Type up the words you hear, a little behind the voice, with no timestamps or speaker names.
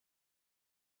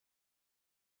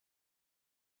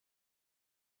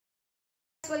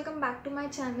welcome back to my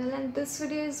channel and this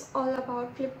video is all about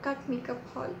Flipkart makeup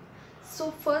haul. So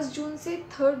 1st June से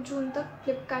 3rd June तक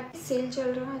Flipkart cell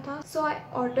चल रहा था. So I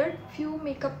ordered few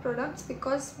makeup products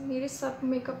because मेरे सब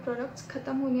makeup products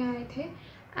ख़त्म होने आए थे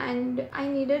and I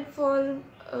needed for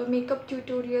makeup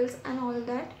tutorials and all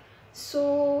that. So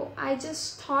I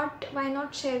just thought why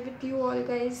not share with you all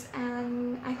guys,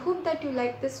 and I hope that you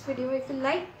like this video. If you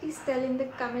like, please tell in the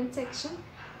comment section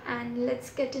and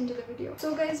let's get into the video.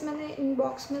 So guys, मैंने इन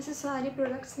box में से सारे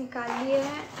products निकाल लिए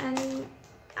हैं and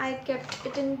I kept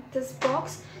it in this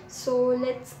box. So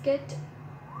let's get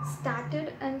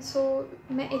started. And so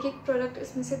मैं एक एक product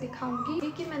इसमें से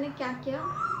दिखाऊंगी कि मैंने क्या क्या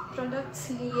products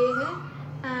लिए हैं,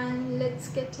 and let's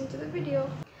get into the video.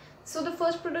 So the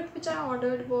first product which I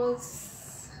ordered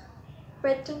was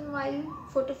Wet n Wild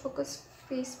Photofocus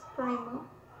Face Primer.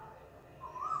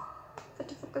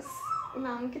 Photofocus,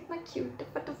 नाम कितना cute है,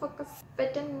 Photofocus.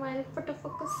 Wet n Wild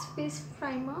Photofocus Face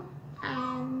Primer,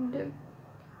 and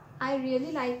I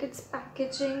really like its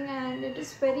packaging and it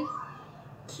is very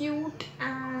cute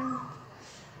and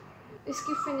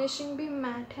इसकी finishing भी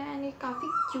matte है and ये काफ़ी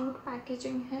cute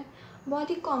packaging है, बहुत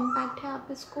ही compact है. आप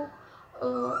इसको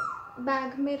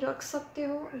बैग में रख सकते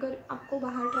हो अगर आपको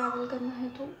बाहर ट्रैवल करना है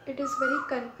तो. It is very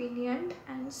convenient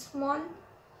and small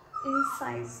in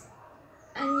size,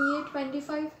 and ये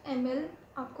 25 ml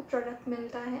आपको प्रोडक्ट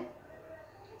मिलता है.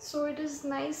 So it is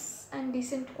nice and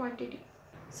decent quantity.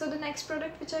 So the next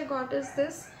product which I got is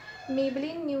this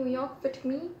Maybelline New York Fit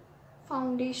Me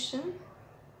foundation,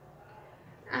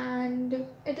 and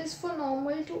it is for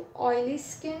normal to oily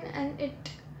skin and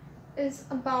it is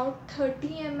about 30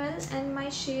 ml and my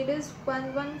shade is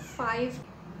 115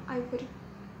 Ivory.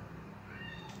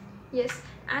 Yes,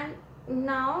 and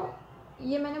now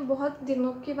ये मैंने बहुत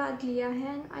दिनों के बाद लिया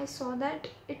है and I saw that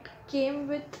it came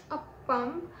with a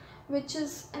pump which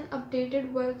is an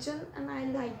updated version and I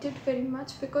liked it very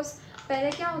much because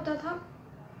पहले क्या होता था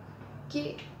कि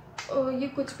ये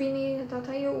कुछ भी नहीं रहता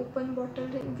था, ये open bottle.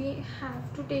 we have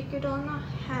to take it on a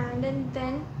hand and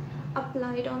then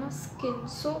apply it on a skin.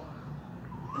 So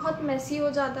बहुत मेसी हो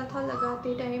जाता था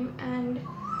लगाते टाइम एंड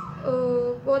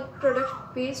बहुत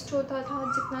प्रोडक्ट वेस्ट होता था,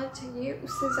 जितना चाहिए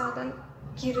उससे ज़्यादा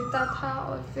गिरता था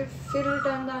और फिर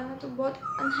रिटर्न डालना तो बहुत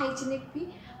अनहाइजीनिक भी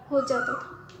हो जाता था.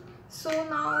 So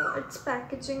now it's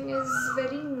packaging is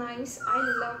very nice. I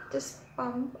love this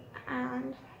pump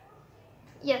and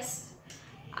yes,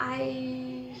 I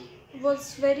was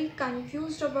very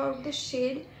confused about the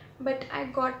shade but I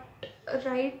got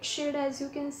right shade as you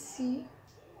can see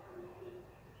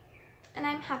and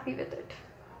I'm happy with it.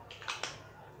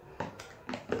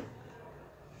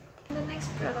 The next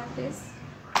product is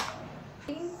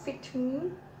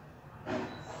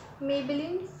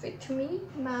Maybelline Fit Me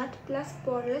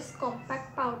Matte+Poreless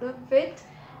Compact Powder with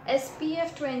SPF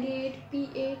 28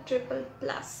 PA+++.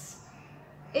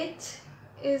 It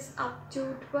is up to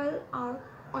 12-hour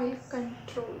oil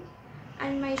control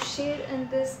and my shade in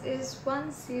this is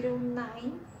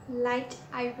 109 Light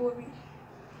Ivory.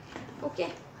 Okay,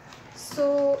 so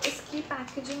इसकी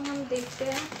packaging हम देखते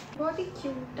हैं. बहुत ही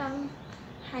cute and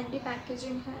handy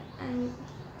packaging है and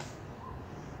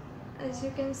as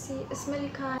you can see इसमें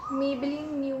लिखा है Maybelline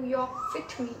New York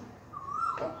Fit Me.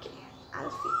 Okay,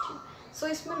 I'll fit you. So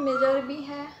इसमें मिरर भी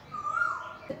है.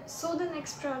 So the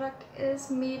next product is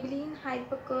Maybelline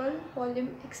Hypercurl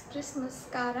Volume Express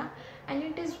Mascara and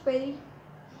it is very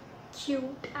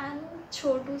cute and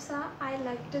छोटू सा. I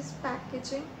like this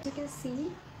packaging. You can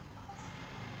see.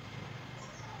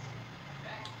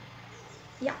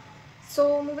 Yeah.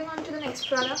 So moving on to the next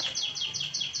product,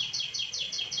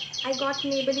 I got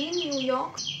Maybelline New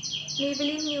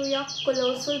York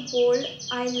Colossal Bold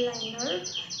Eyeliner,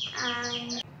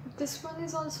 and this one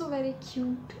is also very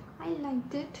cute. I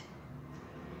liked it.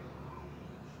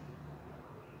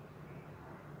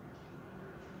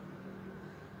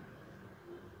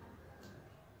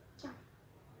 Yeah.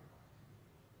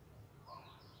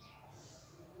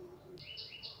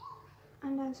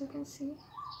 And as you can see,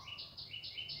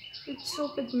 it's so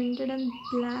pigmented and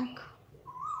black.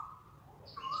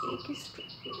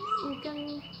 You can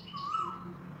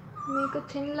make a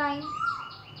thin line.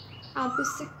 आप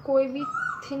इससे कोई भी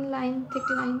thin line, thick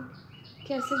line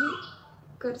कैसे भी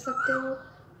कर सकते हो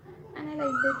and I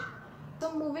liked it. So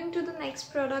moving to the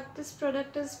next product, this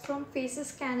product is from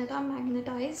FACESCANADA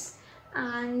Magneteyes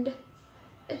and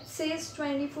it says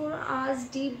 24 hours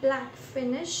deep black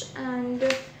finish and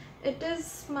it is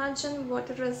smudge and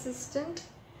water resistant,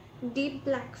 deep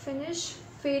black finish,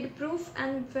 fade proof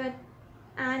and wet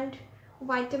and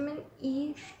vitamin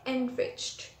E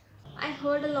enriched. I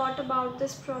heard a lot about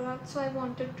this product so I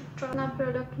wanted to try. ना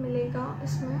product मिलेगा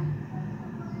इसमें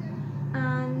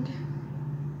and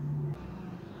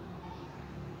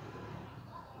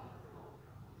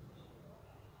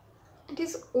it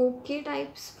is okay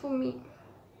types for me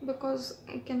because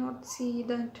I cannot see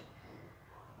that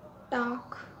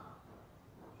dark.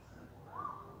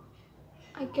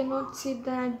 I cannot see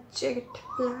that jet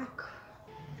black.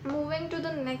 Moving to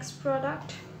the next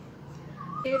product,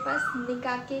 मेरे पास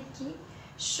निका की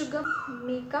sugar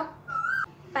makeup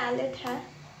palette है,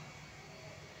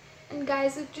 and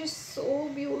guys, it is so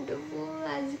beautiful.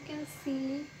 As you can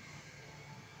see,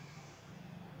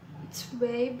 it's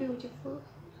very beautiful.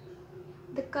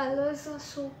 The colors are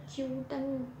so cute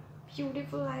and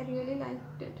beautiful. I really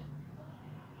liked it.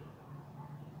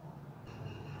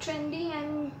 Trendy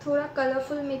and थोड़ा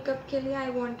colorful makeup के लिए I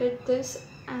wanted this,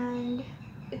 and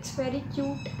it's very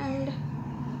cute and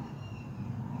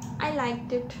I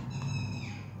liked it.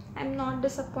 I'm not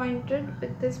disappointed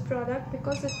with this product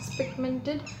because it's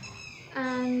pigmented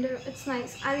and it's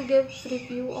nice. I'll give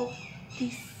review of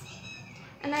this.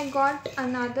 And I got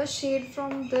another shade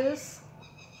from this,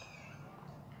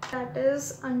 that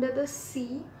is Under the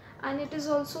Sea, and it is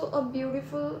also a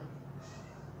beautiful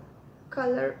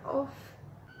color of,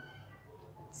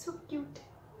 so cute.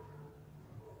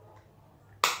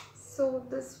 So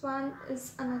this one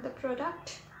is another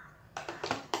product.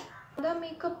 The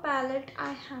makeup palette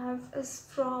I have is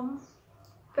from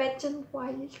Wet n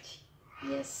Wild.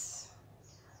 Yes,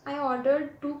 I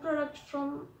ordered two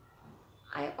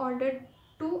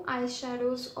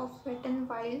eyeshadows of Wet n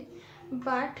Wild,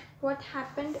 but what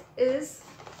happened is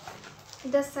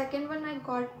the second one I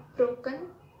got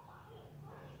broken.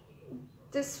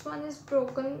 This one is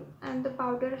broken and the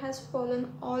powder has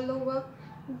fallen all over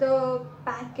the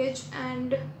package,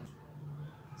 and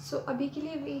so abhi ke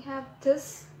liye we have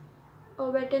this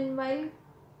Wet n Wild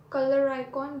Color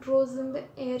Icon Rose in the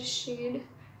Air shade,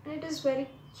 and it is very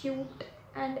cute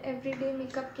and everyday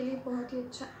makeup के लिए बहुत ही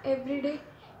अच्छा. Everyday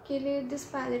के लिए this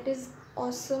palette is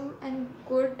awesome and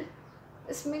good.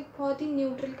 इसमें बहुत ही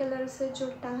neutral colours है जो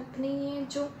डार्क नहीं है,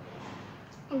 जो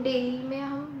डेली में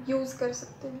हम यूज़ कर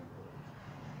सकते हैं.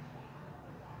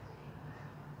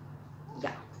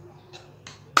 Yeah.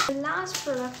 The last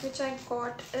product which I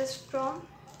got is from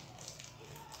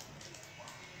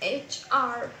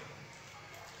HR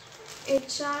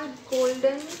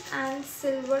Golden and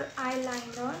Silver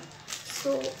Eyeliner.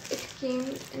 So it came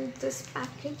in this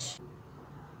package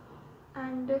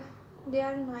and they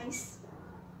are nice.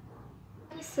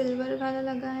 Silver वाला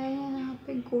लगा है यहाँ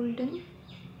पे golden.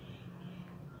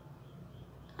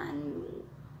 And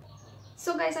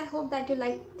so guys, I hope that you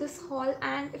like this haul,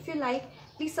 and if you like,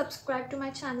 please subscribe to my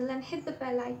channel and hit the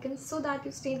bell icon so that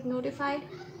you stay notified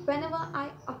whenever I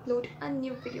upload a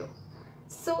new video.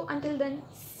 So until then,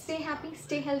 stay happy,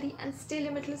 stay healthy and stay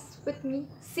limitless with me.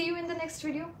 See you in the next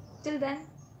video. Till then,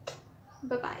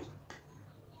 bye bye.